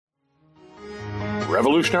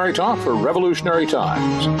Revolutionary talk for revolutionary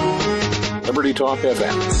times. Liberty Talk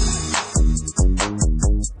FM.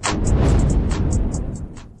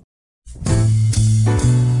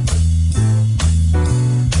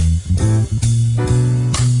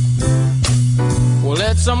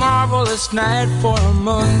 It's a marvelous night for a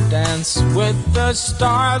moon dance with the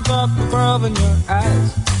stars up above in your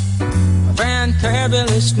eyes. A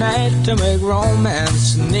fantabulous night to make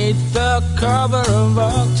romance neath the cover of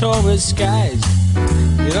October skies.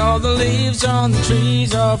 You know the leaves on the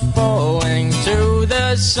trees are falling to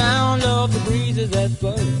the sound of the breezes that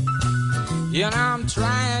blow. You know I'm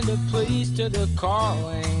trying to please to the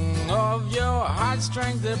calling of your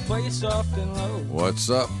heartstrings that play soft and low. What's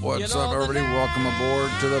up? What's up, everybody? Welcome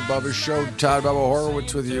aboard to the Bubba Show. Todd Bubba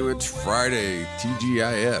Horowitz with you. It's Friday,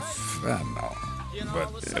 TGIF. I don't know.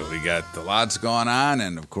 But we got lots going on,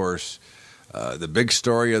 and of course, the big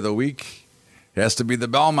story of the week has to be the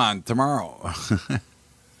Belmont tomorrow.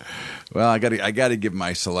 Well, I got to give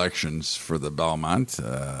my selections for the Belmont,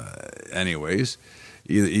 anyways.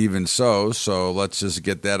 Even so let's just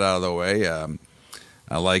get that out of the way.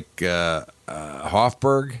 I like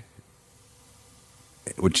Hofburg,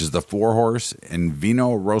 which is the 4-horse, and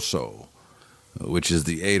Vino Rosso, which is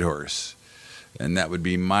the 8-horse, and that would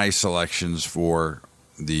be my selections for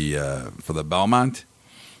the Belmont.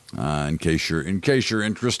 In case you're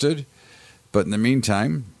interested, but in the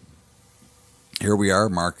meantime, here we are.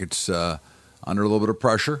 Markets under a little bit of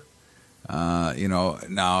pressure.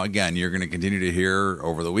 Now again, you're going to continue to hear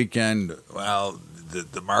over the weekend, well,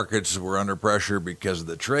 the markets were under pressure because of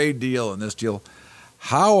the trade deal and this deal.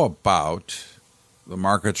 How about the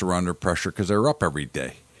markets were under pressure because they're up every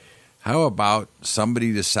day? How about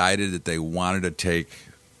somebody decided that they wanted to take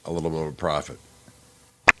a little bit of a profit?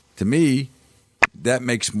 To me, that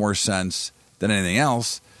makes more sense than anything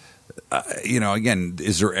else. Again,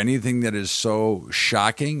 is there anything that is so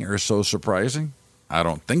shocking or so surprising? I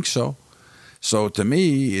don't think so. So to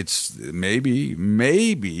me, it's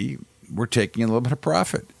maybe we're taking a little bit of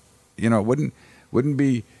profit. It wouldn't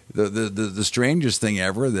be the strangest thing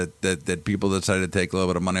ever that people decided to take a little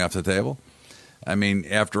bit of money off the table. I mean,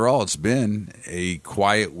 after all, it's been a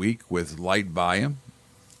quiet week with light volume,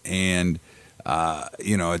 and at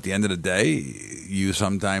the end of the day, you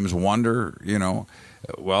sometimes wonder,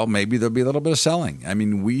 well, maybe there'll be a little bit of selling. I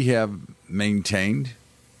mean, we have maintained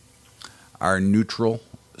our neutral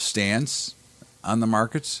stance on the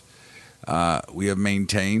markets. We have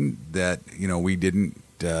maintained that, we didn't,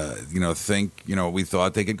 think, we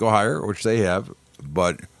thought they could go higher, which they have,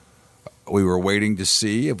 but we were waiting to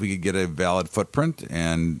see if we could get a valid footprint,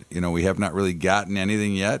 and, we have not really gotten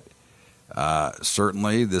anything yet.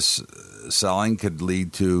 Certainly, this selling could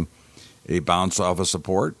lead to a bounce off of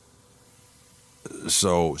support.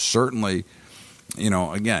 So certainly,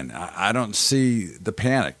 again, I don't see the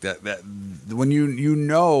panic that when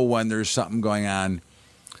when there's something going on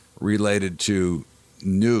related to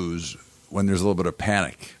news, when there's a little bit of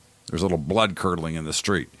panic, there's a little blood curdling in the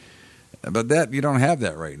street, but that you don't have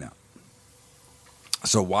that right now.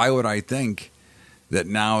 So why would I think that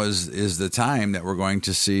now is the time that we're going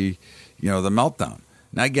to see, the meltdown?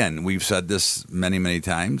 Now again, we've said this many, many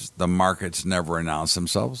times. The markets never announce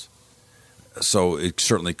themselves. So it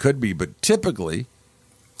certainly could be, but typically,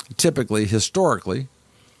 historically,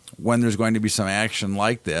 when there's going to be some action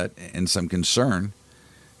like that and some concern,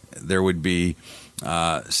 there would be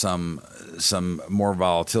some more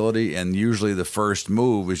volatility, and usually the first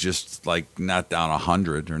move is just like not down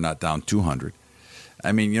 100 or not down 200.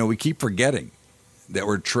 I mean, we keep forgetting that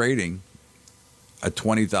we're trading a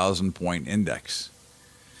 20,000 point index,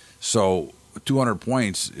 so 200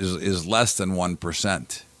 points is less than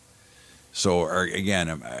 1%. So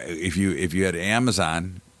again, if you had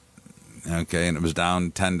Amazon, okay, and it was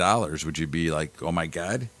down $10, would you be like, oh my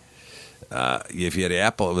God? If you had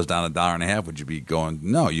Apple, it was down $1.50, would you be going,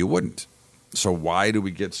 no, you wouldn't. So why do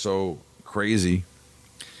we get so crazy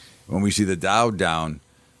when we see the Dow down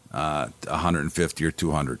 150 or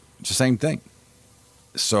 200? It's the same thing.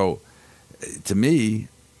 So to me,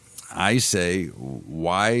 I say,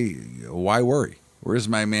 why worry? Where's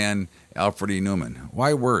my man Alfred E. Newman?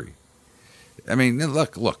 Why worry? I mean,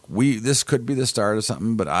 look. This could be the start of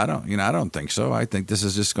something, but I don't think so. I think this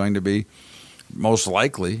is just going to be most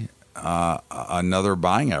likely another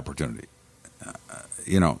buying opportunity.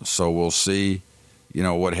 So we'll see,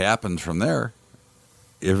 what happens from there.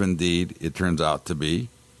 If indeed it turns out to be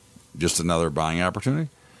just another buying opportunity,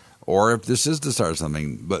 or if this is the start of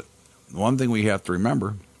something. But one thing we have to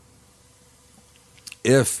remember,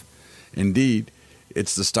 if indeed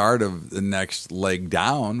it's the start of the next leg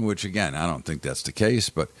down, which again, I don't think that's the case,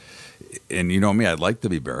 and you know me, I'd like to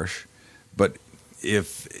be bearish, but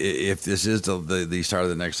if this is the start of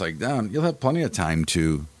the next leg down, you'll have plenty of time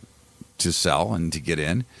to sell and to get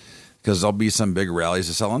in, because there'll be some big rallies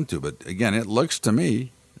to sell into. But again, it looks to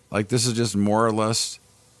me like this is just more or less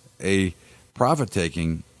a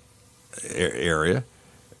profit-taking area.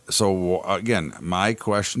 So again, my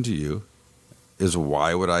question to you is,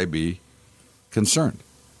 why would I be concerned?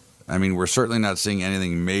 I mean, we're certainly not seeing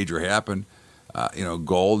anything major happen.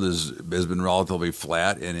 Gold has been relatively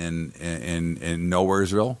flat in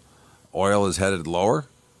Nowheresville. Oil is headed lower,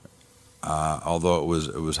 although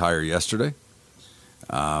it was higher yesterday.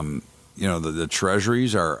 The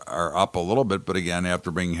treasuries are up a little bit, but again,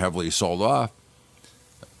 after being heavily sold off,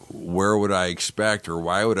 where would I expect, or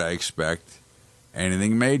why would I expect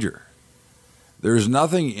anything major? There's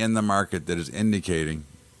nothing in the market that is indicating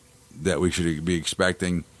that we should be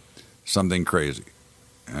expecting something crazy.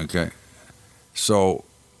 Okay? So,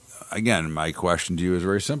 again, my question to you is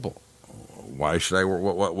very simple. Why should I?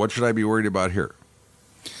 What should I be worried about here?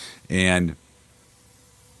 And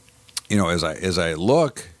as I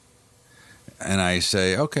look and I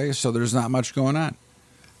say, okay, so there's not much going on.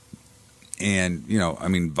 And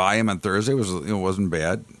volume on Thursday wasn't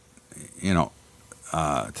bad.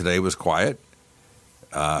 Today was quiet.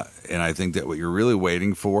 And I think that what you're really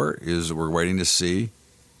waiting for is we're waiting to see,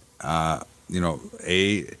 I don't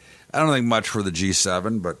think much for the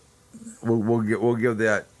G7, but we'll give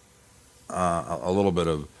that a little bit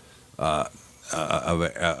of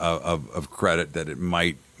credit that it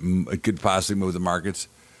could possibly move the markets.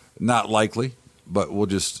 Not likely, but we'll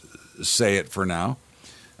just say it for now.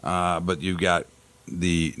 But you've got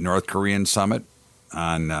the North Korean summit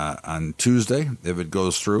on Tuesday, if it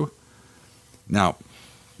goes through. Now,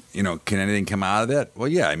 can anything come out of that? Well,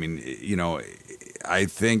 yeah. I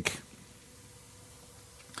think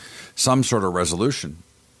some sort of resolution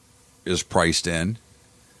is priced in.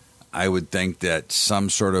 I would think that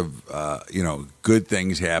some sort of, good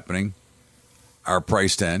things happening are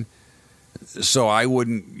priced in. So I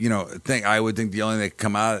wouldn't, I would think the only thing that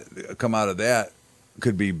come out of that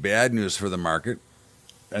could be bad news for the market,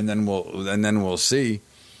 and then we'll see,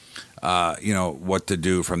 what to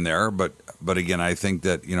do from there. But again, I think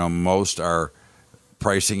that most are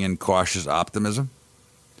pricing in cautious optimism,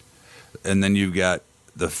 and then you've got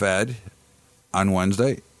the Fed on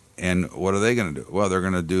Wednesday, and what are they going to do? Well, they're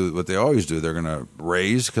going to do what they always do. They're going to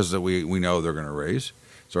raise, because we know they're going to raise.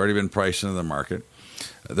 It's already been priced into the market.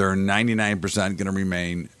 They're 99% going to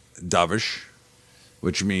remain dovish,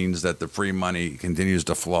 which means that the free money continues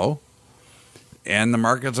to flow. And the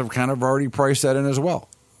markets have kind of already priced that in as well.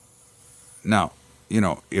 Now,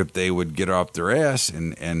 if they would get off their ass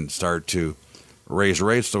and start to raise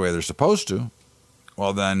rates the way they're supposed to,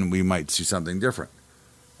 well, then we might see something different.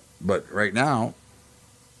 But right now,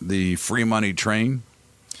 the free money train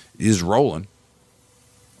is rolling.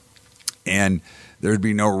 And there'd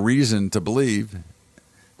be no reason to believe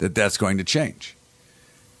that that's going to change.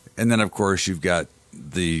 And then, of course, you've got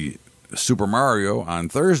the Super Mario on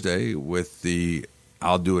Thursday with the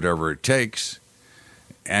I'll do whatever it takes.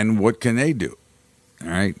 And what can they do? All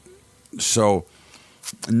right. So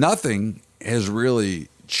nothing has really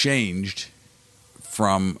changed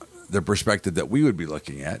from the perspective that we would be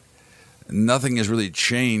looking at. Nothing has really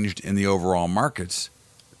changed in the overall markets.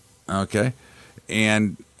 Okay.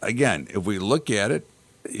 And again, if we look at it,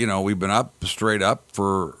 we've been straight up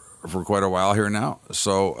for quite a while here now.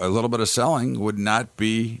 So a little bit of selling would not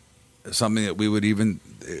be something that we would even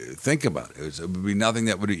think about. It would be nothing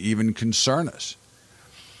that would even concern us.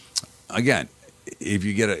 Again, if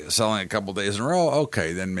you get selling a couple days in a row,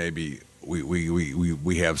 okay, then maybe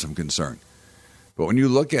we have some concern. But when you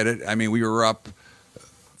look at it, we were up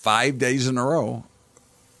 5 days in a row.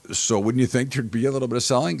 So wouldn't you think there'd be a little bit of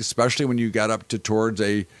selling, especially when you got up towards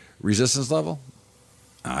a resistance level?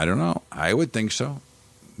 I don't know. I would think so.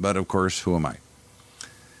 But, of course, who am I?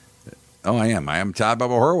 Oh, I am. I am Todd Bubba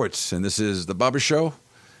Horowitz, and this is The Bubba Show.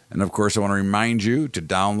 And, of course, I want to remind you to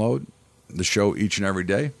download the show each and every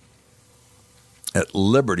day at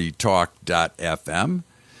libertytalk.fm.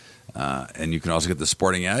 And you can also get the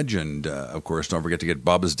Sporting Edge. And, of course, don't forget to get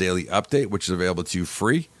Bubba's Daily Update, which is available to you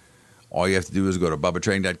free. All you have to do is go to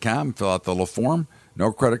bubbatrading.com, fill out the little form.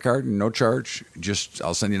 No credit card, no charge.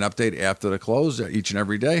 I'll send you an update after the close each and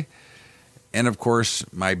every day. And, of course,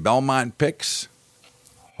 my Belmont picks,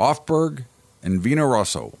 Hofburg and Vino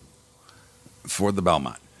Rosso for the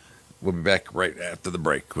Belmont. We'll be back right after the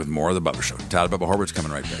break with more of The Bubba Show. Todd Bubba Horowitz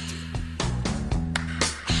coming right back to you.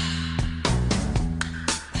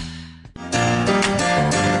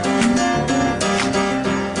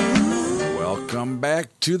 Welcome back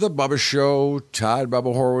to The Bubba Show. Todd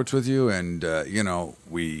Bubba Horowitz with you. And,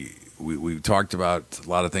 we we talked about a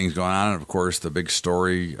lot of things going on, and of course, the big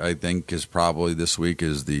story I think is probably this week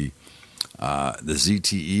is the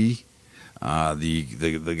ZTE,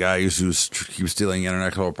 the guy who keeps stealing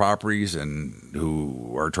intellectual properties and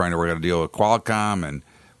who are trying to work out a deal with Qualcomm and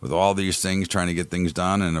with all these things trying to get things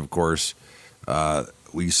done. And of course,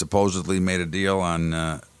 we supposedly made a deal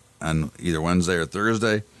on either Wednesday or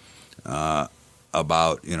Thursday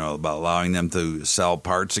about allowing them to sell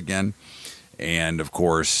parts again. And of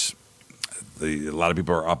course, a lot of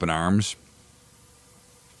people are up in arms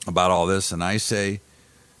about all this. And I say,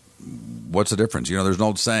 what's the difference? There's an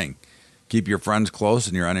old saying, keep your friends close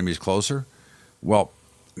and your enemies closer. Well,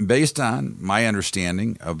 based on my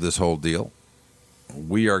understanding of this whole deal,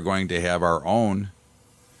 we are going to have our own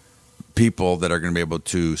people that are going to be able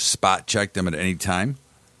to spot check them at any time.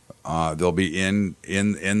 They'll be in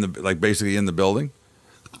the basically in the building,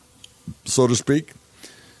 so to speak.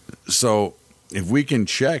 So if we can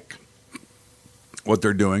check what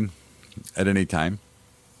they're doing at any time,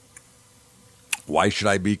 why should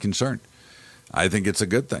I be concerned? I think it's a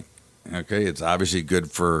good thing. Okay, it's obviously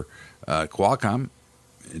good for Qualcomm.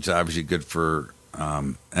 It's obviously good for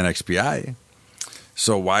NXPI.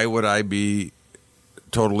 So why would I be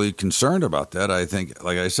totally concerned about that? I think,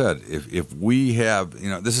 like I said, if we have,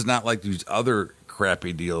 this is not like these other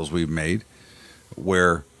crappy deals we've made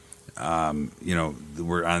where,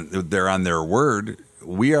 they're on their word.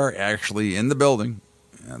 We are actually in the building.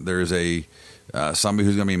 There's somebody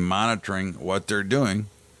who's going to be monitoring what they're doing.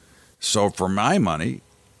 So for my money,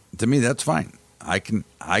 to me, that's fine. I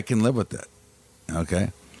can live with that.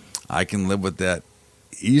 Okay, I can live with that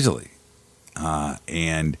easily.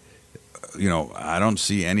 And I don't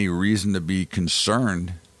see any reason to be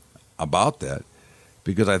concerned about that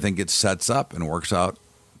because I think it sets up and works out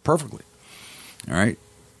perfectly. All right.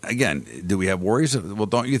 Again, do we have worries? Well,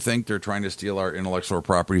 don't you think they're trying to steal our intellectual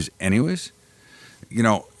properties anyways?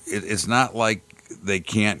 It's not like they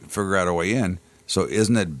can't figure out a way in. So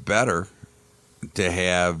isn't it better to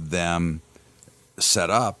have them set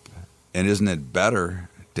up, and isn't it better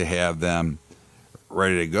to have them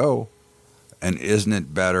ready to go? And isn't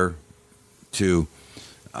it better to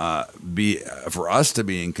for us to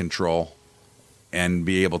be in control and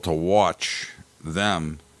be able to watch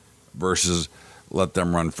them versus let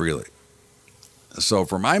them run freely? So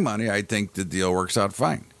for my money, I think the deal works out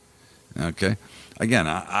fine. Okay. Again,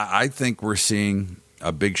 I think we're seeing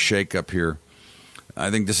a big shakeup here.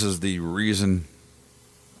 I think this is the reason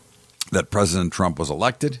that President Trump was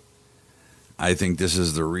elected. I think this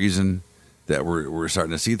is the reason that we're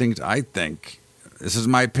starting to see things. I think, this is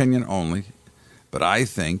my opinion only, but I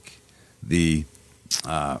think the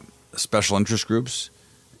special interest groups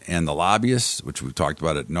and the lobbyists, which we've talked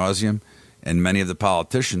about ad nauseum, and many of the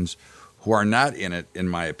politicians who are not in it, in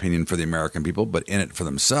my opinion, for the American people, but in it for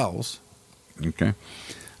themselves, okay,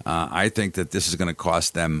 I think that this is going to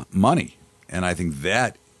cost them money. And I think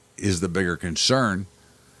that is the bigger concern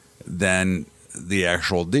than the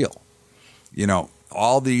actual deal.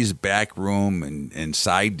 All these backroom and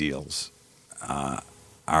side deals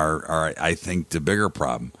are, I think, the bigger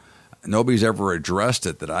problem. Nobody's ever addressed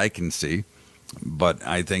it that I can see, but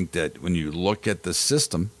I think that when you look at the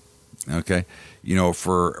system, okay,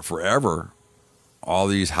 for forever, all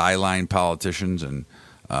these highline politicians and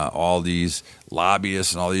all these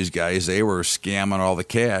lobbyists and all these guys, they were scamming all the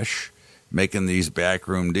cash, making these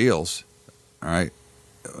backroom deals, all right,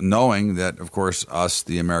 knowing that, of course, us,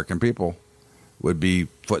 the American people, would be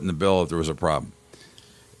footing the bill if there was a problem.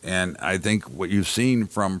 And I think what you've seen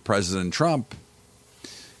from President Trump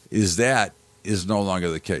is no longer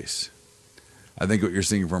the case. I think what you're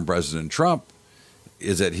seeing from President Trump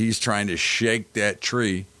is that he's trying to shake that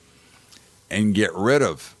tree and get rid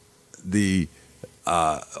of the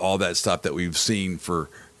all that stuff that we've seen for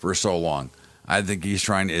so long. I think he's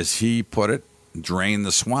trying to, as he put it, drain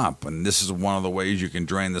the swamp. And this is one of the ways you can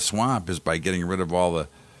drain the swamp is by getting rid of all the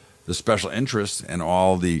special interests and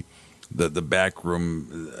all the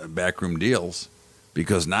backroom deals,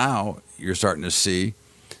 because now you're starting to see,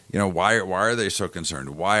 why are they so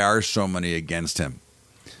concerned? Why are so many against him?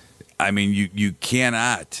 I mean, you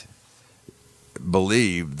cannot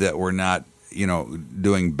believe that we're not,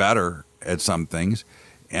 doing better at some things.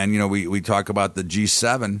 And, we talk about the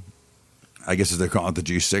G7, I guess as they're calling it the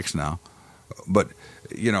G6 now. But,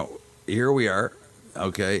 here we are,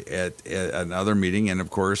 okay, at another meeting. And, of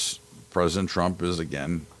course, President Trump is,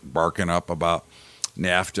 again, barking up about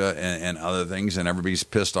NAFTA and other things, and everybody's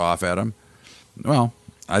pissed off at him. Well,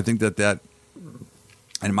 I think that,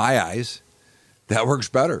 in my eyes, that works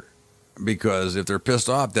better. Because if they're pissed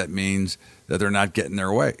off, that means that they're not getting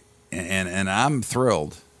their way. And I'm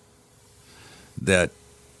thrilled that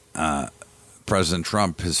President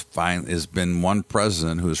Trump has been one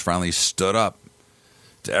president who has finally stood up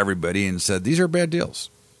to everybody and said, these are bad deals.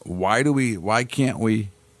 Why can't we,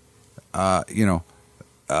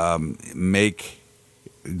 make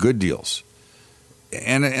good deals?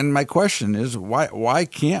 And my question is, why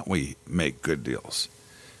can't we make good deals?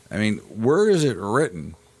 I mean, where is it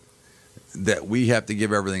written that we have to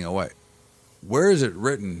give everything away? Where is it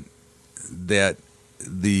written that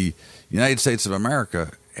the United States of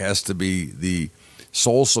America has to be the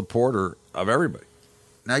sole supporter of everybody?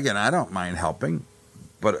 Now, again, I don't mind helping,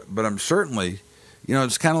 but I'm certainly,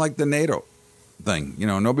 it's kind of like the NATO thing.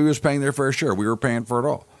 Nobody was paying their fair share. We were paying for it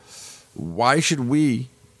all. Why should we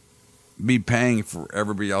be paying for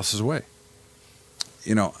everybody else's way?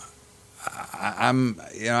 I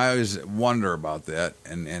always wonder about that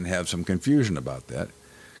and have some confusion about that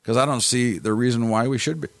because I don't see the reason why we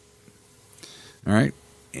should be. All right.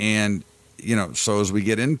 And, so as we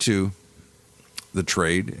get into the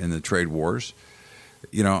trade and the trade wars,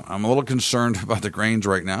 I'm a little concerned about the grains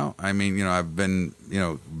right now. I mean, I've been,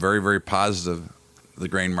 very, very positive, the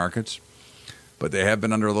grain markets, but they have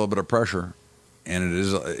been under a little bit of pressure, and it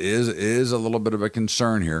is a little bit of a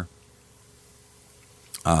concern here.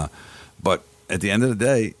 But at the end of the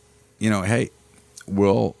day, hey,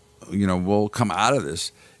 we'll come out of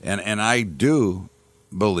this, and I do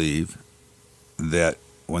believe that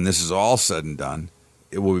when this is all said and done,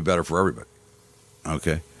 it will be better for everybody.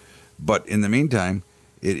 Okay, but in the meantime,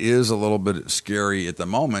 it is a little bit scary at the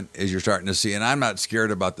moment as you're starting to see, and I'm not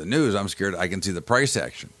scared about the news. I'm scared I can see the price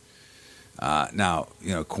action. Now,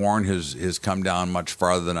 corn has come down much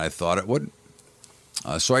farther than I thought it would.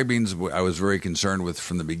 Soybeans, I was very concerned with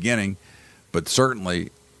from the beginning, but certainly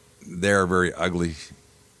they're very ugly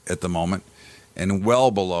at the moment and well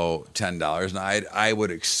below $10. Now, I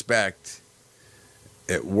would expect,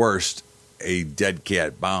 at worst, a dead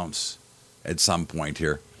cat bounce at some point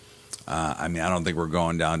here. I don't think we're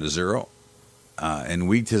going down to zero. And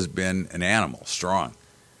wheat has been an animal, strong.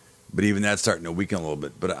 But even that's starting to weaken a little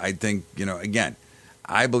bit. But I think, again,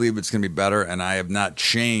 I believe it's going to be better, and I have not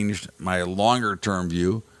changed my longer-term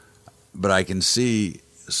view, but I can see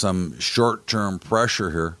some short-term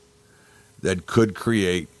pressure here that could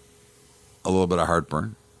create a little bit of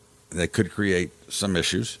heartburn, that could create some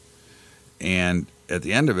issues. And at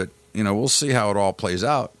the end of it, we'll see how it all plays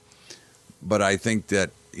out. But I think that,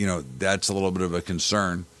 that's a little bit of a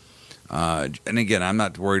concern. And again, I'm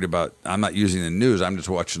not using the news. I'm just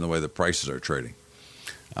watching the way the prices are trading.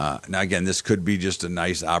 Now, again, this could be just a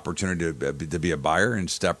nice opportunity to be a buyer and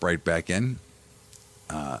step right back in.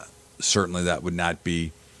 Certainly that would not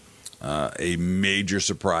be a major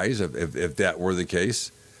surprise if that were the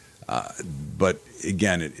case. But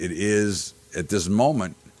again, it is at this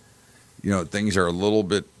moment, things are a little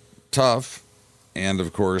bit tough. And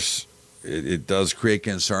of course, it does create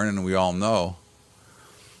concern. And we all know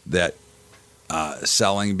that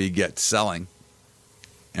selling begets selling.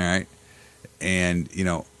 All right. And,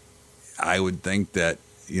 I would think that,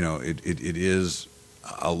 it is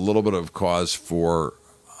a little bit of cause for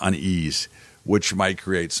unease, which might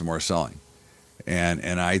create some more selling.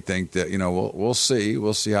 And I think that, we'll see.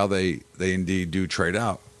 We'll see how they indeed do trade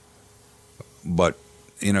out. But,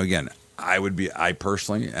 again, I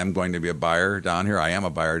personally am going to be a buyer down here. I am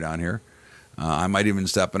a buyer down here. I might even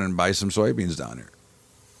step in and buy some soybeans down here.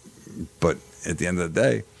 But at the end of the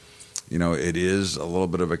day, it is a little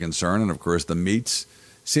bit of a concern. And, of course, the meats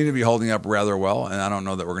seem to be holding up rather well. And I don't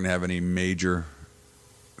know that we're going to have any major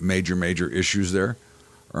issues there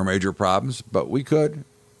or major problems. But we could.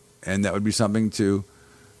 And that would be something to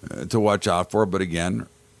watch out for. But, again,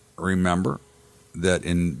 remember that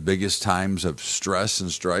in biggest times of stress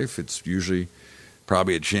and strife, it's usually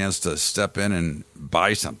probably a chance to step in and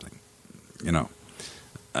buy something.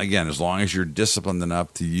 Again, as long as you're disciplined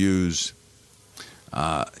enough to use,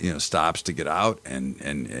 stops to get out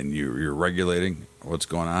and you're regulating what's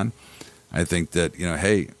going on, I think that,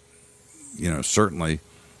 certainly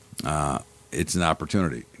it's an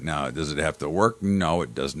opportunity. Now, does it have to work? No,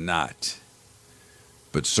 it does not.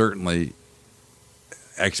 But certainly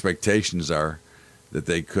expectations are that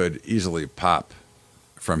they could easily pop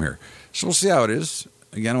from here. So we'll see how it is.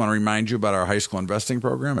 Again, I want to remind you about our high school investing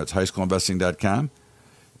program. It's highschoolinvesting.com.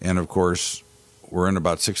 And, of course, we're in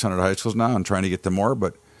about 600 high schools now and trying to get to more.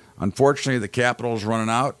 But, unfortunately, the capital is running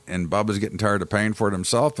out, and Bubba's getting tired of paying for it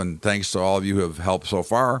himself. And thanks to all of you who have helped so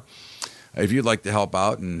far. If you'd like to help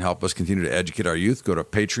out and help us continue to educate our youth, go to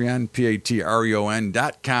Patreon,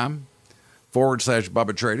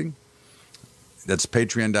 patreon.com/Bubba Trading. That's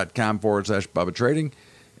patreon.com/Bubba Trading.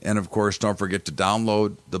 And, of course, don't forget to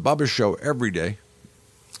download The Bubba Show every day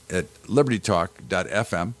at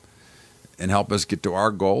libertytalk.fm. and help us get to our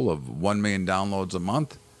goal of 1 million downloads a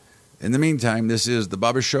month. In the meantime, this is The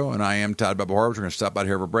Bubba Show, and I am Todd Bubba Horwitz. We're going to stop out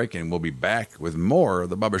here for a break, and we'll be back with more of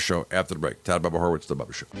The Bubba Show after the break. Todd Bubba Horwitz, The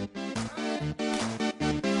Bubba Show.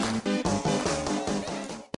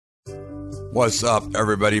 What's up,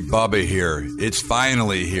 everybody? Bubba here. It's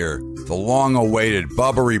finally here. The long-awaited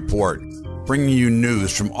Bubba Report, bringing you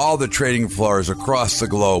news from all the trading floors across the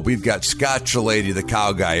globe. We've got Scott Shellady, the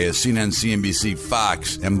cow guy, at CNN, CNBC,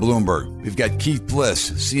 Fox, and Bloomberg. We've got Keith Bliss,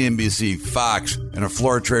 CNBC, Fox, and a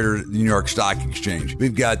floor trader at the New York Stock Exchange.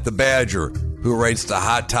 We've got the Badger, who writes the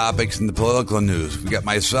hot topics and the political news. We've got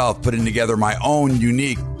myself putting together my own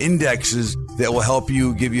unique indexes that will help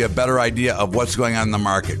you, give you a better idea of what's going on in the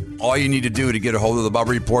market. All you need to do to get a hold of the Bubba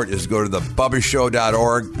Report is go to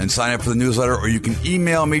thebubbashow.org and sign up for the newsletter, or you can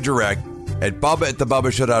email me direct at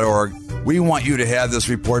bubba@thebubbashow.org. We want you to have this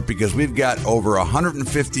report because we've got over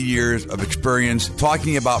 150 years of experience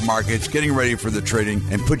talking about markets, getting ready for the trading,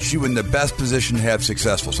 and puts you in the best position to have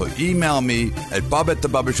successful. So email me at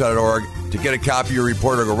bubba@thebubbashow.org to get a copy of your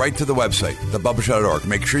report, or go right to the website, thebubbashow.org.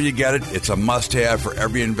 Make sure you get it. It's a must-have for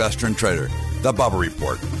every investor and trader. The Bubba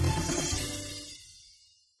Report.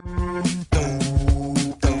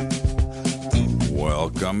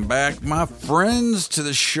 Welcome back, my friends, to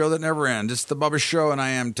the show that never ends. It's The Bubba Show, and I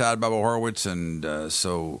am Todd Bubba Horwitz. And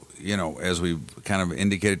so, you know, as we've kind of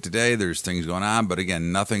indicated today, there's things going on. But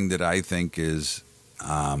again, nothing that I think is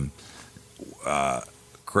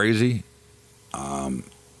crazy.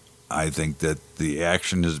 I think that the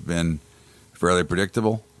action has been fairly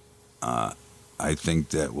predictable. I think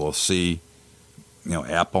that we'll see, you know,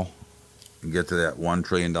 Apple get to that $1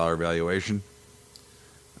 trillion valuation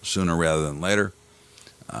sooner rather than later.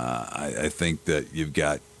 I think that you've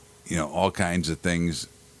got, you know, all kinds of things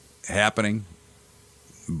happening,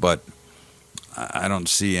 but I don't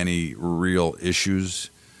see any real issues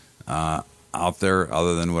out there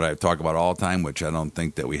other than what I talk about all the time, which I don't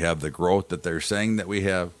think that we have the growth that they're saying that we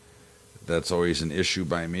have. That's always an issue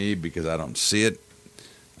by me because I don't see it.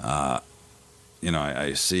 You know,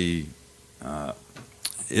 I see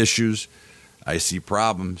issues, I see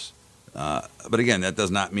problems, but again, that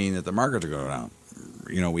does not mean that the markets are going down.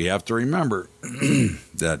 You know, we have to remember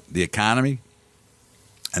that the economy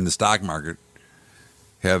and the stock market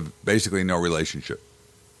have basically no relationship,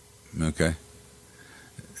 okay?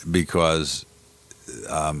 Because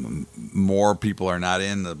more people are not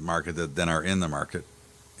in the market than are in the market,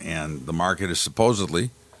 and the market is supposedly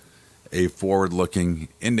a forward-looking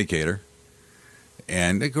indicator,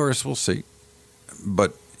 and of course we'll see.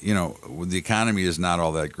 But, you know, the economy is not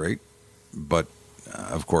all that great, but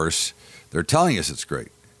of course they're telling us it's great.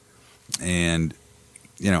 And,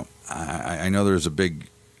 you know, I know there's a big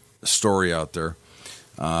story out there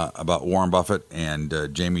about Warren Buffett and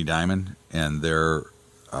Jamie Dimon and their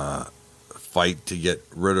fight to get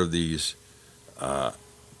rid of these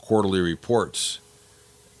quarterly reports.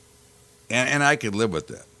 And I could live with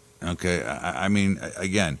that. Okay. I mean,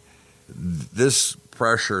 again, this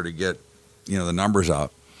pressure to get, you know, the numbers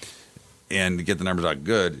out and to get the numbers out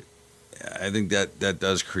good, I think that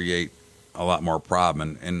does create a lot more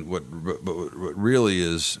problem. And what really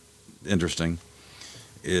is interesting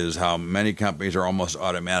is how many companies are almost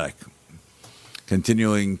automatic,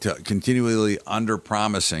 continually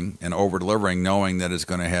under-promising and over-delivering, knowing that it's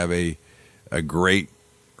going to have a great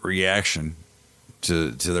reaction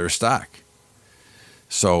to their stock.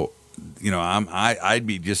 So, you know, I'd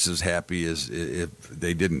be just as happy as if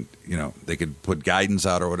they didn't. You know, they could put guidance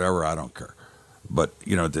out or whatever. I don't care. But,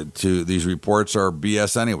 you know, these reports are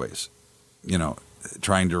BS anyways. You know,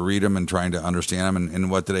 trying to read them and trying to understand them and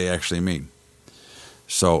what do they actually mean.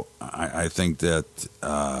 So I think that,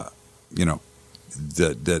 you know,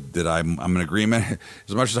 that I'm in agreement.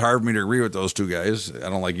 As much as it's hard for me to agree with those two guys, I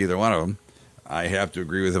don't like either one of them. I have to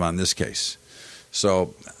agree with them on this case.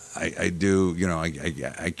 So I do, you know,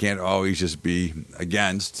 I can't always just be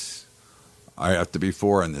against. I have to be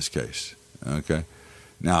for in this case. Okay.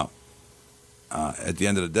 Now, at the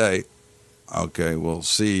end of the day, okay, we'll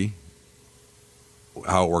see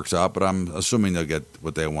how it works out, but I'm assuming they'll get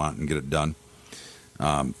what they want and get it done.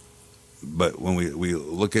 But when we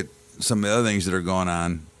look at some of the other things that are going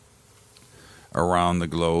on around the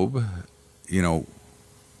globe, you know,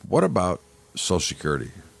 what about Social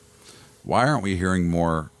Security? Why aren't we hearing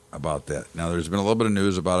more about that? Now, there's been a little bit of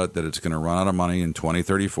news about it that it's going to run out of money in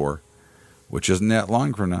 2034, which isn't that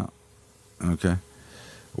long from now. Okay.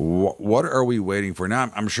 What are we waiting for? Now,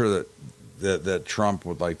 I'm sure that Trump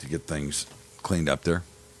would like to get things cleaned up there.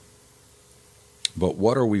 But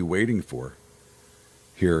what are we waiting for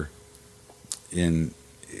here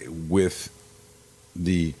with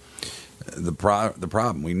the the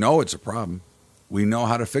problem. We know it's a problem. We know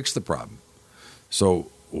how to fix the problem.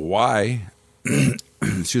 So why,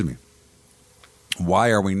 excuse me, why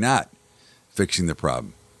are we not fixing the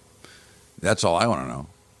problem? That's all I want to know.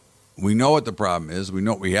 We know what the problem is. We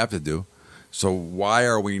know what we have to do. So why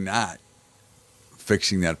are we not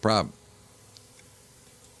fixing that problem?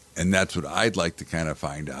 And that's what I'd like to kind of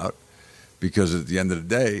find out, because at the end of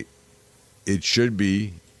the day, it should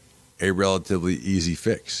be a relatively easy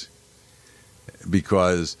fix,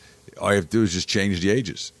 because all you have to do is just change the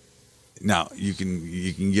ages. Now, you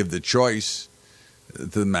can give the choice to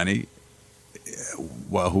the many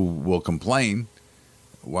who will complain.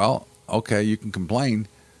 Well, okay, you can complain,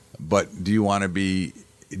 but do you want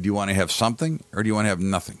to have something, or do you want to have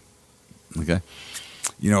nothing? Okay,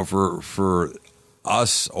 for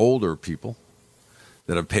us older people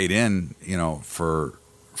that have paid in, for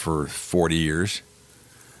 40 years.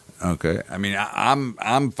 Okay, I mean,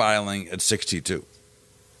 I'm filing at 62.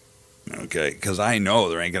 Okay, because I know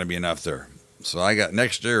there ain't going to be enough there. So I got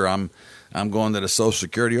next year. I'm going to the Social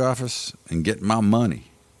Security office and getting my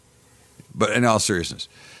money. But in all seriousness,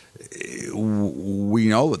 we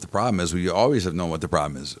know what the problem is. We always have known what the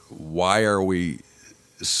problem is. Why are we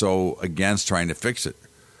so against trying to fix it?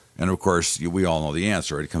 And of course, we all know the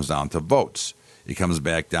answer. It comes down to votes. It comes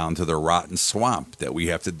back down to the rotten swamp that we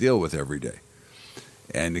have to deal with every day.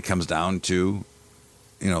 And it comes down to,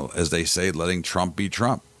 as they say, letting Trump be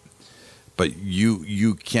Trump. But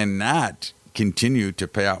you cannot continue to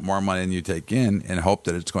pay out more money than you take in and hope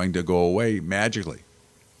that it's going to go away magically.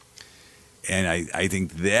 And I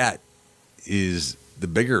think that is the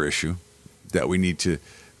bigger issue that we need to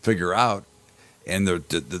figure out. And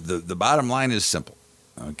the bottom line is simple.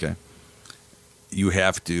 Okay, you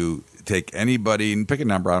have to take anybody and pick a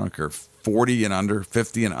number. I don't care, 40 and under,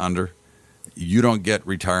 50 and under. You don't get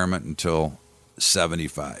retirement until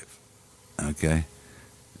 75. Okay,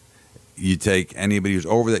 you take anybody who's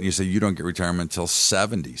over that, and you say you don't get retirement until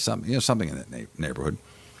 70. Something in that neighborhood.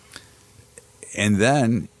 And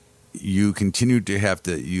then you continue to have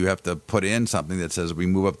to put in something that says we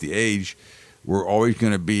move up the age. We're always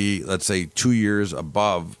going to be, let's say, 2 years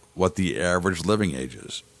above what the average living age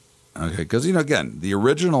is. Okay, because, again, the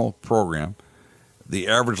original program, the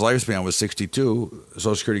average lifespan was 62.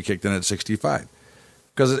 Social Security kicked in at 65.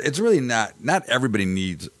 Because it's really not everybody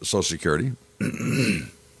needs Social Security.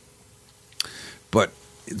 But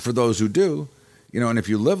for those who do, and if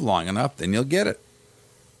you live long enough, then you'll get it.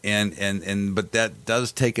 But that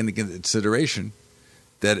does take into consideration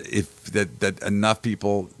that that enough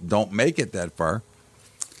people don't make it that far,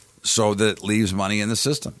 so that it leaves money in the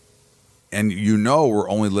system. And we're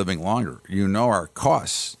only living longer. Our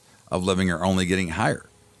costs of living are only getting higher.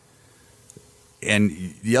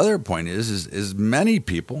 And the other point is many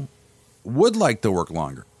people would like to work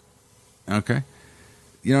longer. Okay?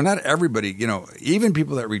 Not everybody, even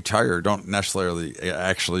people that retire don't necessarily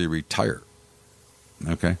actually retire.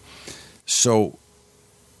 Okay? So,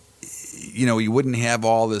 you wouldn't have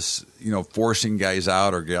all this, forcing guys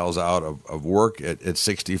out or gals out of work at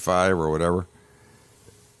 65 or whatever.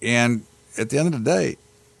 And at the end of the day,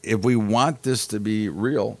 if we want this to be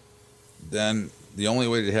real, then the only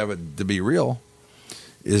way to have it to be real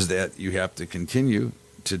is that you have to continue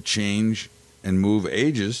to change and move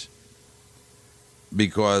ages,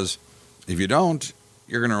 because if you don't,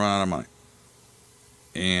 you're going to run out of money.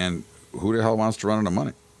 And who the hell wants to run out of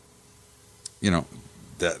money?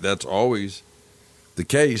 That's always the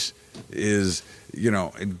case, is,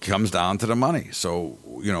 it comes down to the money. So,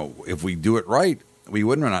 if we do it right, we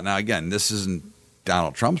wouldn't run out. Now, again, this isn't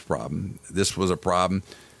Donald Trump's problem. This was a problem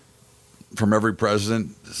from every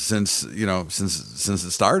president since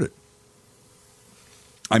it started.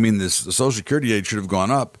 I mean, the Social Security age should have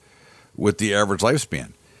gone up with the average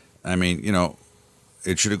lifespan. I mean,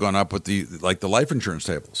 it should have gone up with the life insurance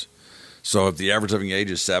tables. So if the average living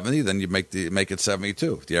age is 70, then you make it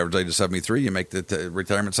 72. If the average age is 73, you make the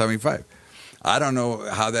retirement 75. I don't know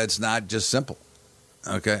how that's not just simple.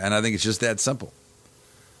 Okay, and I think it's just that simple.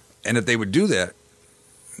 And if they would do that,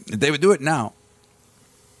 if they would do it now,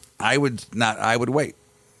 I would wait.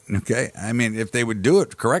 Okay, I mean, if they would do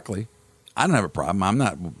it correctly, I don't have a problem. I'm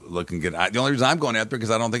not looking good. The only reason I'm going after it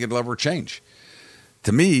because I don't think it'll ever change.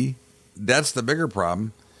 To me, that's the bigger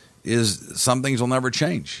problem. Is some things will never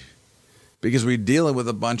change. Because we're dealing with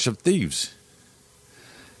a bunch of thieves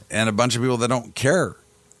and a bunch of people that don't care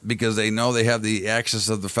because they know they have the access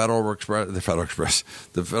of the Federal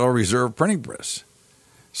Reserve printing press.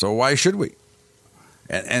 So why should we?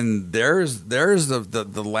 And there's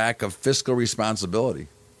the lack of fiscal responsibility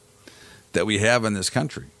that we have in this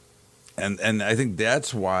country. And I think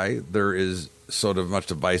that's why there is sort of much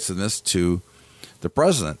divisiveness to the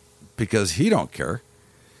president because he don't care.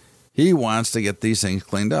 He wants to get these things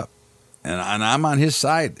cleaned up. And I'm on his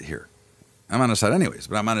side here. I'm on his side anyways,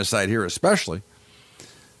 but I'm on his side here especially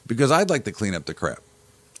because I'd like to clean up the crap.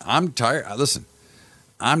 I'm tired. Listen,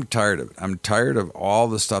 I'm tired of it. I'm tired of all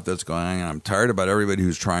the stuff that's going on. I'm tired about everybody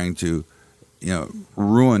who's trying to,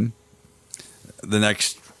 ruin the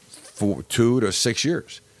next 2 to 6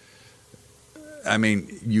 years. I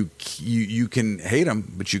mean, you can hate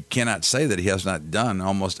him, but you cannot say that he has not done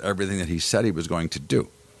almost everything that he said he was going to do.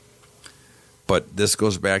 But this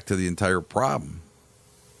goes back to the entire problem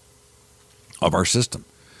of our system.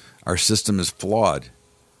 Our system is flawed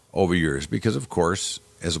over years because, of course,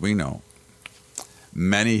 as we know,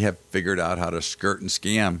 many have figured out how to skirt and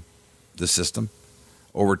scam the system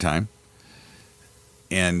over time.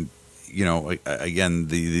 And, again,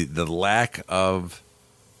 the lack of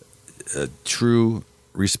true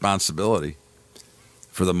responsibility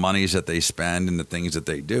for the monies that they spend and the things that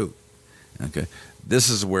they do. Okay, this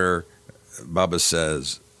is where Bubba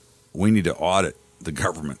says we need to audit the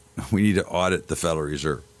government. We need to audit the Federal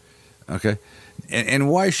Reserve. Okay, and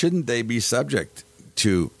why shouldn't they be subject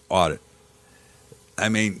to audit? I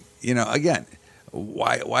mean, again,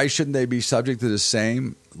 why shouldn't they be subject to the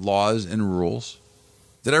same laws and rules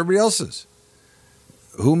that everybody else is?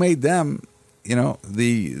 Who made them?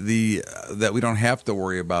 That we don't have to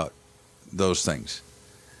worry about those things.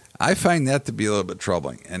 I find that to be a little bit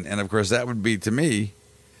troubling. And of course, that would be, to me,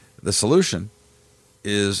 the solution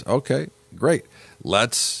is, okay, great.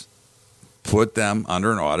 Let's put them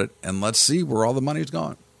under an audit and let's see where all the money's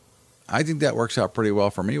going. I think that works out pretty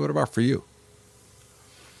well for me. What about for you?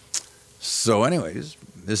 So anyways,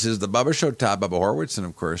 this is the Bubba Show, Todd Bubba Horwitz, and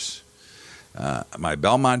of course, my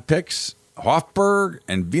Belmont picks, Hofburg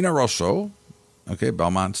and Vino Rosso. Okay,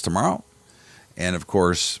 Belmont's tomorrow. And, of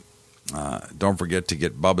course, don't forget to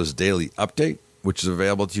get Bubba's Daily Update, which is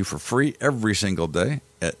available to you for free every single day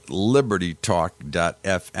at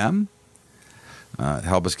libertytalk.fm.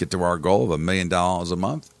 Help us get to our goal of $1 million a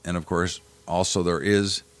month. And, of course, also there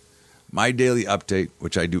is my Daily Update,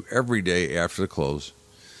 which I do every day after the close.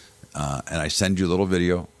 And I send you a little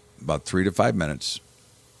video, about 3 to 5 minutes,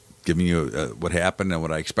 giving you what happened and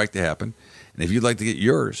what I expect to happen. And if you'd like to get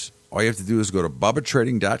yours, all you have to do is go to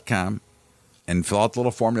bubbatrading.com and fill out the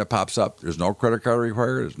little form that pops up. There's no credit card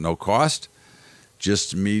required. There's no cost.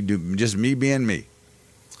 Just me being me.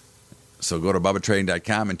 So go to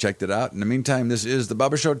bubbatrading.com and check that out. In the meantime, this is the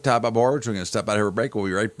Bubba Show, Todd Bubba Horwitz. We're going to step out here for a break. We'll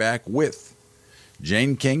be right back with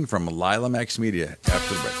Jane King from Lila Max Media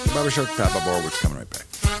after the break. The Bubba Show, Todd Bubba Horwitz, coming right back.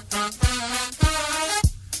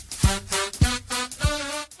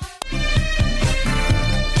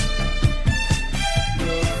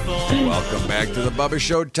 Welcome back to the Bubba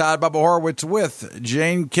Show. Todd Bubba Horwitz with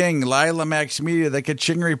Jane King, Lila Max Media, the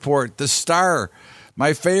Kaching Report, the Star,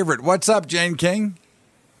 my favorite. What's up, Jane King?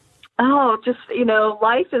 Oh, just,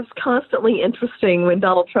 life is constantly interesting when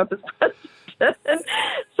Donald Trump is president.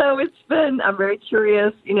 So I'm very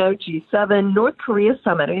curious, G7, North Korea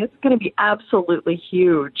summit. I mean, it's going to be absolutely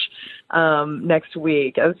huge next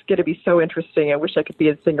week. It's going to be so interesting. I wish I could be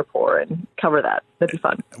in Singapore and cover that. That'd be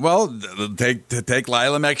fun. Well, take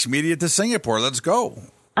Lila Max Media to Singapore. Let's go.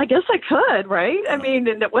 I guess I could, right? I mean,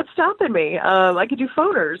 what's stopping me? I could do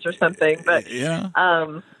phoners or something, but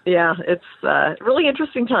it's really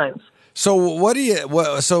interesting times. So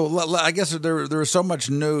I guess there was so much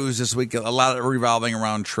news this week, a lot of revolving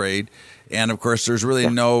around trade, and of course there's really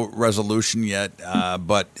no resolution yet.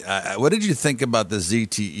 But what did you think about the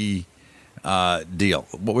ZTE deal?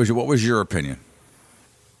 What was your opinion?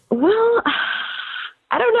 Well,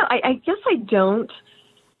 I don't know. I guess I don't.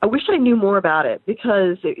 I wish I knew more about it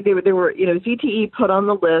because they were ZTE put on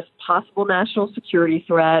the list, possible national security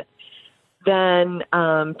threat, then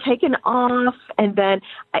taken off, and then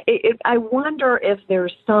I wonder if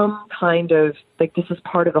there's some kind of, like, this is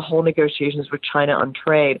part of the whole negotiations with China on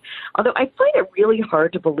trade. Although I find it really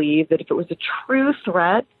hard to believe that if it was a true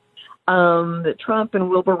threat, that Trump and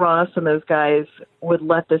Wilbur Ross and those guys would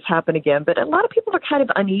let this happen again. But a lot of people are kind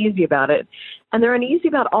of uneasy about it, and they're uneasy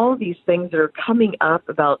about all of these things that are coming up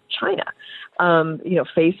about China.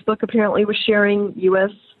 Facebook apparently was sharing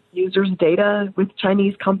U.S. users' data with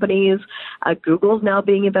Chinese companies. Google's now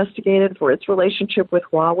being investigated for its relationship with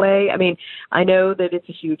Huawei. I mean, I know that it's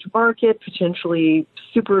a huge market, potentially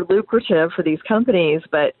super lucrative for these companies,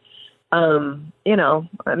 but, how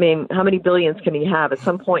many billions can you have? At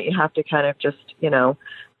some point, you have to kind of just,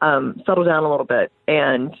 settle down a little bit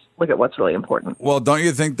and look at what's really important. Well, don't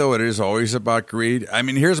you think, though, it is always about greed? I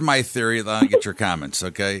mean, here's my theory. Let me get your comments,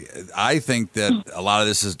 okay? I think that a lot of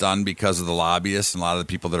this is done because of the lobbyists and a lot of the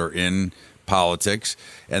people that are in politics,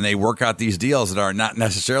 and they work out these deals that are not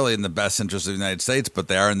necessarily in the best interest of the United States, but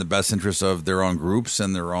they are in the best interest of their own groups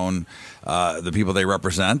and their own the people they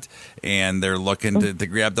represent, and they're looking to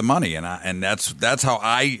grab the money, and that's how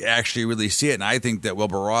I actually really see it. And I think that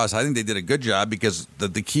Wilbur Ross, I think they did a good job, because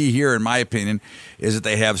the key here, in my opinion, is that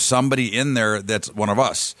they have somebody in there that's one of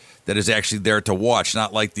us, that is actually there to watch,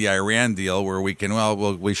 not like the Iran deal where we can,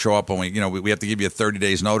 we show up and we have to give you 30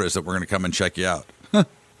 days notice that we're going to come and check you out.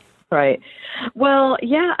 Right. Well,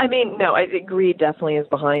 yeah, I mean, no, I agree, definitely is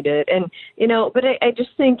behind it. And, but I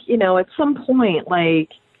just think, at some point, I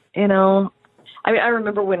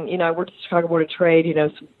remember when, I worked at the Chicago Board of Trade,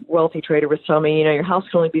 some wealthy trader was telling me, your house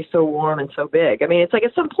can only be so warm and so big. I mean, it's like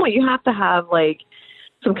at some point you have to have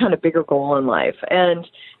some kind of bigger goal in life. And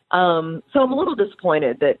so I'm a little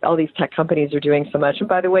disappointed that all these tech companies are doing so much. And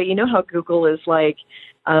by the way, how Google is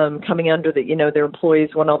coming under their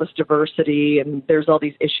employees want all this diversity, and there's all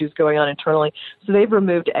these issues going on internally. So they've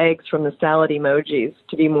removed eggs from the salad emojis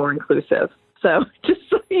to be more inclusive. So just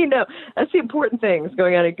so you know, that's the important things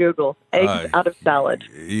going on at Google. Eggs out of salad.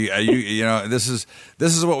 This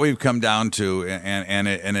is what we've come down to, and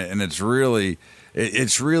it's really.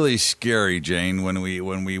 It's really scary, Jane, when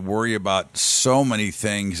we worry about so many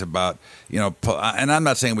things about, and I'm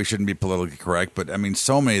not saying we shouldn't be politically correct, but I mean,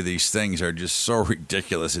 so many of these things are just so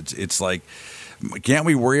ridiculous. It's like, can't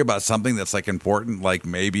we worry about something that's important, like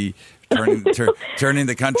maybe turning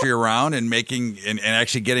the country around and making and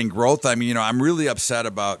actually getting growth? I mean, I'm really upset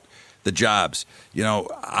about the jobs.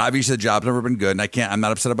 Obviously the jobs have never been good, and I'm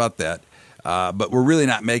not upset about that. But we're really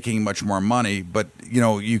not making much more money. But,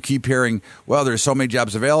 you keep hearing, well, there's so many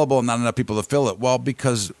jobs available and not enough people to fill it. Well,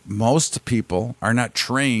 because most people are not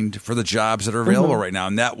trained for the jobs that are available right now.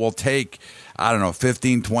 And that will take,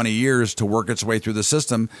 15, 20 years to work its way through the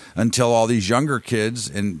system until all these younger kids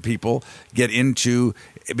and people get into,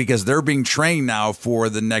 because they're being trained now for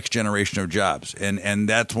the next generation of jobs. And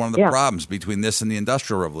that's one of the problems between this and the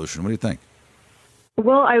Industrial Revolution. What do you think?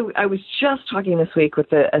 Well, I was just talking this week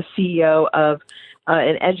with a CEO of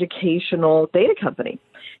an educational data company,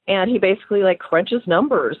 and he basically crunches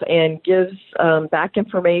numbers and gives back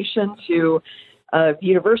information to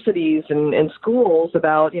universities and schools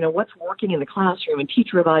about what's working in the classroom and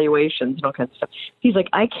teacher evaluations and all kinds of stuff. He's like,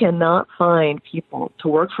 I cannot find people to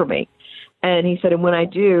work for me. And he said, and when I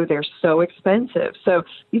do, they're so expensive. So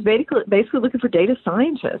he's basically looking for data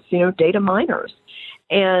scientists, data miners.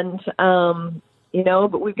 And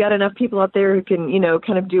but we've got enough people out there who can,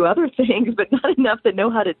 kind of do other things, but not enough that know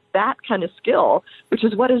how to that kind of skill, which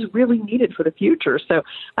is what is really needed for the future. So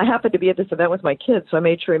I happened to be at this event with my kids, so I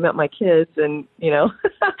made sure I met my kids, and,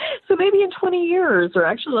 so maybe in 20 years, or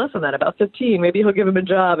actually less than that, about 15, maybe he'll give them a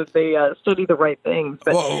job if they study the right things.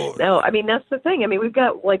 But no, I mean, that's the thing. I mean, we've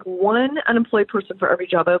got one unemployed person for every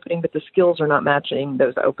job opening, but the skills are not matching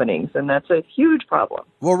those openings, and that's a huge problem.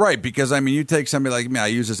 Well, right, because, you take somebody like me, I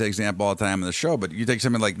use this example all the time in the show, but you take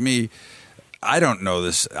somebody like me, I don't know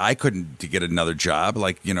this. I couldn't get another job,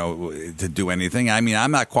 to do anything. I mean,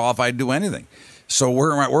 I'm not qualified to do anything. So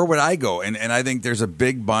where would I go? And I think there's a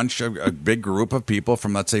big group of people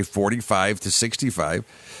from, let's say, 45 to 65,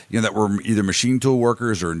 that were either machine tool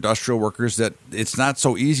workers or industrial workers, that it's not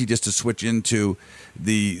so easy just to switch into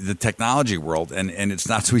the technology world. And it's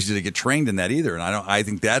not so easy to get trained in that either. And I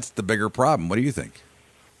think that's the bigger problem. What do you think?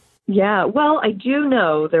 Yeah, well, I do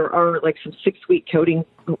know there are some 6-week coding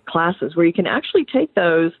classes where you can actually take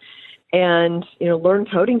those and, learn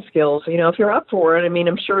coding skills. If you're up for it, I mean,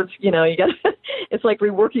 I'm sure it's, you got it's like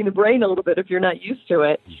reworking the brain a little bit if you're not used to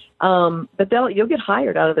it. But you'll get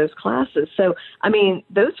hired out of those classes. So, I mean,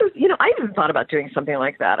 those are, I even thought about doing something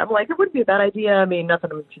like that. I'm like, it wouldn't be a bad idea. I mean, not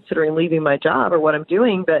that I'm considering leaving my job or what I'm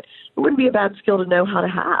doing, but it wouldn't be a bad skill to know how to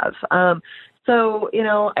have. So,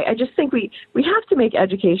 I just think we have to make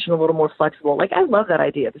education a little more flexible. I love that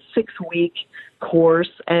idea, the 6-week course,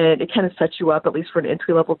 and it kind of sets you up at least for an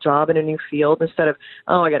entry-level job in a new field instead of,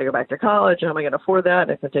 I got to go back to college, and how am I going to afford that?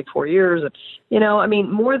 And it's going to take 4 years.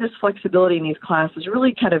 And, more of this flexibility in these classes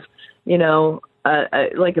really kind of,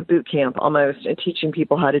 like a boot camp almost, and teaching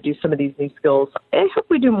people how to do some of these new skills. I hope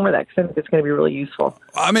we do more of that, because I think it's going to be really useful.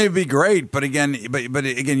 I mean, it'd be great, but again,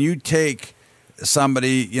 you take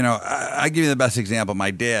somebody, I give you the best example. My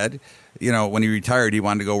dad, when he retired, he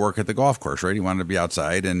wanted to go work at the golf course, right? He wanted to be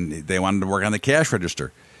outside, and they wanted to work on the cash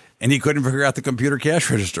register, and he couldn't figure out the computer cash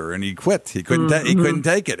register, and he quit. He couldn't. He couldn't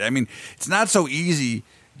take it. I mean, it's not so easy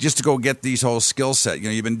just to go get these whole skill set.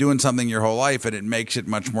 You've been doing something your whole life, and it makes it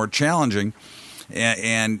much more challenging.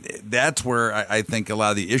 And that's where I think a lot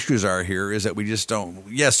of the issues are here, is that we just don't.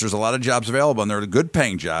 Yes, there's a lot of jobs available, and they're good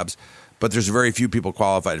paying jobs. but there's very few people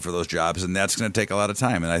qualified for those jobs, and that's going to take a lot of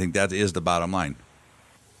time. And I think that is the bottom line.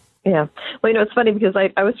 Yeah. Well, it's funny because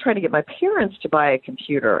I was trying to get my parents to buy a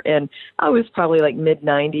computer, and I was probably like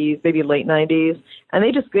mid-90s, maybe late 90s, and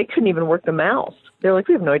they couldn't even work the mouse. They're like,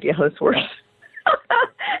 we have no idea how this works.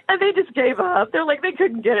 And they just gave up. They're like, they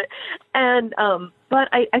couldn't get it. And but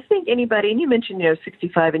I think anybody, and you mentioned,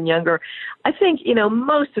 65 and younger, I think,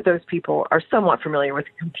 most of those people are somewhat familiar with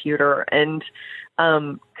a computer and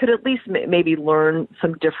could at least maybe learn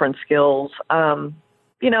some different skills. We're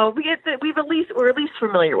at least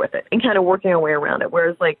familiar with it and kind of working our way around it.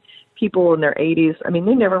 Whereas like people in their 80s, they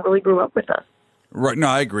never really grew up with us. Right. No,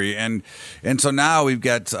 I agree. And so now we've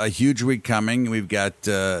got a huge week coming. We've got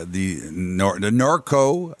the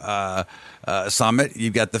Norco summit.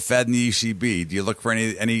 You've got the Fed and the ECB. Do you look for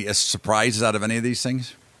any surprises out of any of these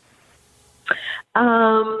things?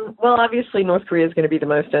 Well, obviously North Korea is going to be the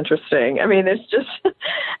most interesting. There's just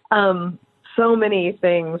so many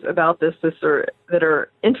things about this that are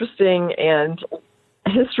interesting and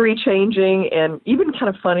history changing and even kind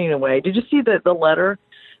of funny in a way. Did you see the letter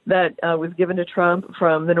that was given to Trump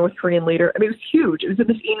from the North Korean leader? It was huge. It was in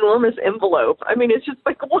this enormous envelope. It's just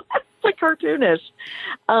like, what? It's like cartoonish.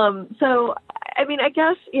 So, I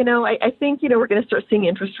guess, I think, we're going to start seeing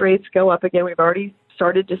interest rates go up again. We've already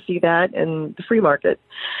started to see that in the free market.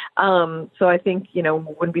 So I think,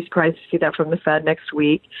 wouldn't be surprised to see that from the Fed next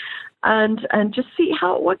week. And just see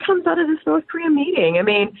what comes out of this North Korea meeting.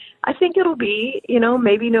 I think it'll be,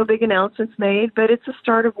 maybe no big announcements made, but it's a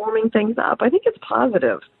start of warming things up. I think it's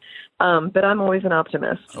positive. But I'm always an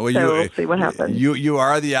optimist. Well, we'll see what happens. You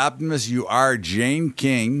are the optimist. You are Jane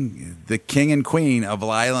King, the king and queen of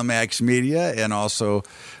Lila Max Media, and also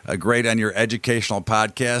great on your educational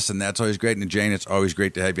podcast. And that's always great. And Jane, it's always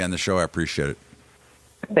great to have you on the show. I appreciate it.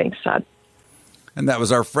 Thanks, Todd. And that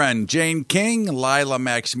was our friend Jane King, Lila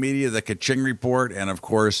Max Media, the Kaching Report. And, of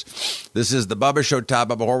course, this is The Bubba Show, Todd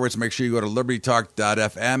Bubba Horwitz. Make sure you go to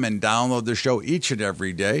libertytalk.fm and download the show each and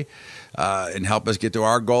every day and help us get to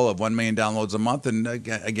our goal of 1 million downloads a month. And,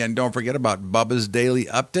 again, don't forget about Bubba's Daily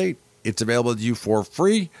Update. It's available to you for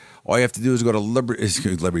free. All you have to do is go to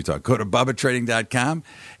Liberty Talk. Go to BubbaTrading.com,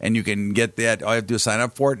 and you can get that. All you have to do is sign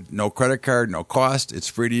up for it. No credit card, no cost. It's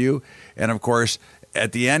free to you. And, of course,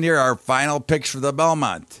 at the end here, our final picks for the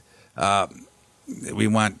Belmont. We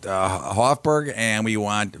want Hofburg, and we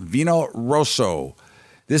want Vino Rosso.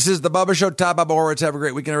 This is The Bubba Show. Todd Bubba Horwitz. Have a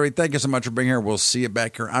great weekend, everybody. Thank you so much for being here. We'll see you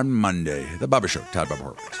back here on Monday. The Bubba Show. Todd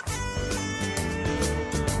Bubba Horwitz.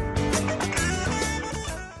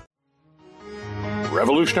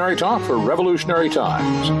 Revolutionary talk for revolutionary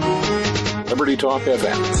times. Liberty Talk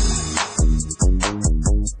FM.